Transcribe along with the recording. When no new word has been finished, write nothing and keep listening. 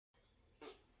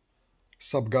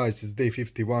Sup guys, it's day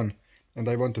 51 and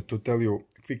I wanted to tell you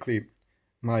quickly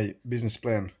my business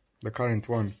plan, the current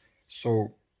one.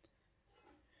 So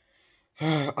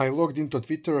I logged into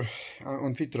Twitter.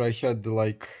 On Twitter I had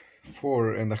like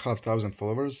 4,500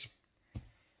 followers,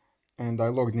 and I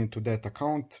logged into that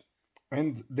account,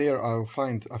 and there I'll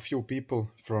find a few people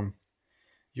from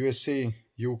USA,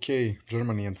 UK,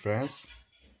 Germany and France.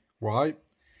 Why?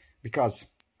 Because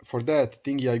for that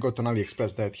thingy I got on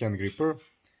AliExpress, that hand gripper.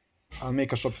 I'll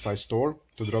make a Shopify store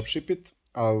to dropship it.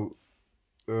 I'll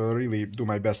really do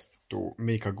my best to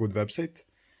make a good website.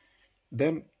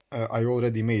 Then I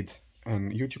already made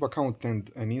an YouTube account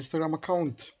and an Instagram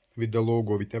account with the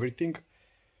logo, with everything.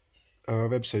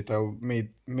 Website I'll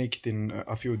make it in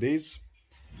a few days.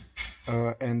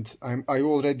 And I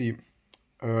already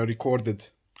recorded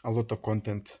a lot of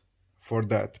content for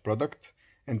that product,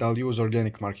 and I'll use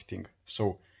organic marketing.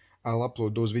 So I'll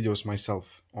upload those videos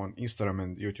myself on Instagram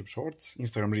and YouTube Shorts,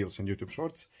 Instagram Reels and YouTube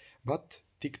Shorts, but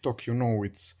TikTok, you know,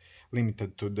 it's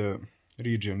limited to the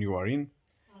region you are in.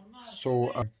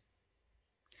 So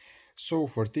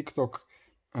for TikTok,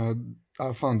 I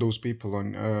found those people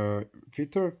on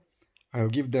Twitter. I'll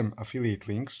give them affiliate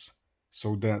links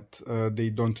so that they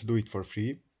don't do it for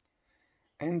free,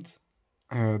 and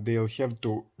they'll have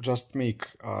to just make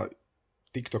a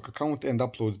TikTok account and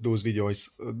upload those videos.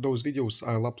 Those videos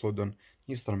I'll upload on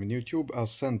Instagram and YouTube. I'll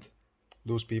send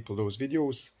those people those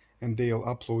videos and they'll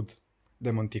upload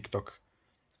them on TikTok.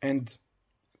 And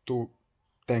to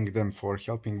thank them for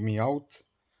helping me out,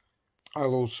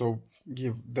 I'll also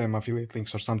give them affiliate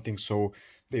links or something, so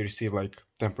they receive like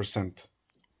 10%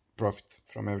 profit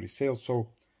from every sale. So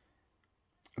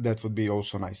that would be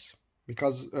also nice,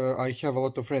 because I have a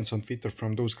lot of friends on Twitter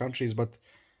from those countries, but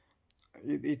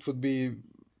it would be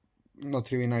not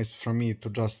really nice for me to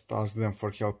just ask them for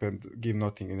help and give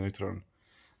nothing in return.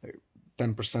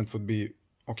 10% would be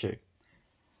okay.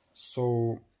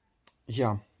 So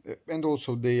yeah, and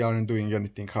also they aren't doing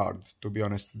anything hard, to be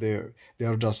honest. They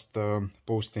are just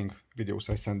posting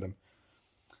videos I send them,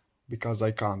 because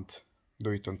I can't do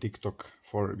it on TikTok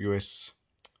for US,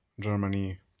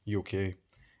 Germany, UK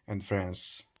and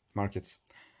France markets.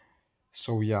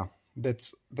 So yeah,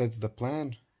 that's the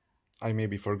plan. I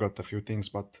maybe forgot a few things,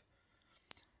 but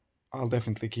I'll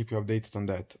definitely keep you updated on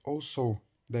that. Also,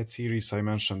 that series I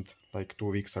mentioned like 2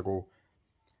 weeks ago,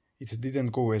 it didn't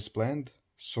go as planned,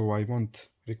 so I won't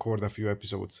record a few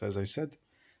episodes as I said,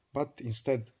 but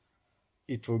instead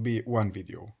it will be one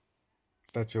video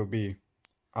that will be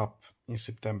up in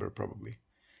September probably.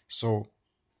 So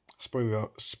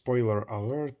spoiler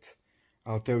alert,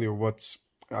 I'll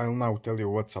now tell you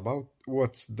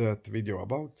what's that video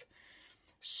about.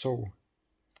 So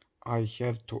I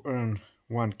have to earn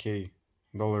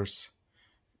 $1,000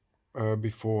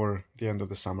 before the end of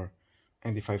the summer,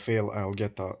 and if I fail I'll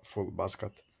get a full buzz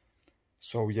cut.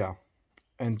 So yeah,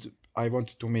 and I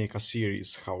wanted to make a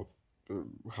series how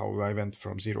I went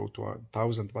from 0 to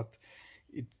 1,000, but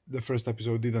the first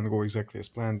episode didn't go exactly as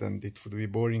planned and it would be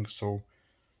boring, so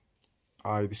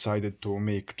I decided to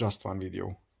make just one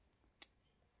video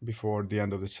before the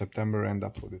end of the September and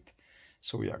upload it.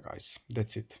 So yeah guys,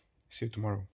 that's it. See you tomorrow.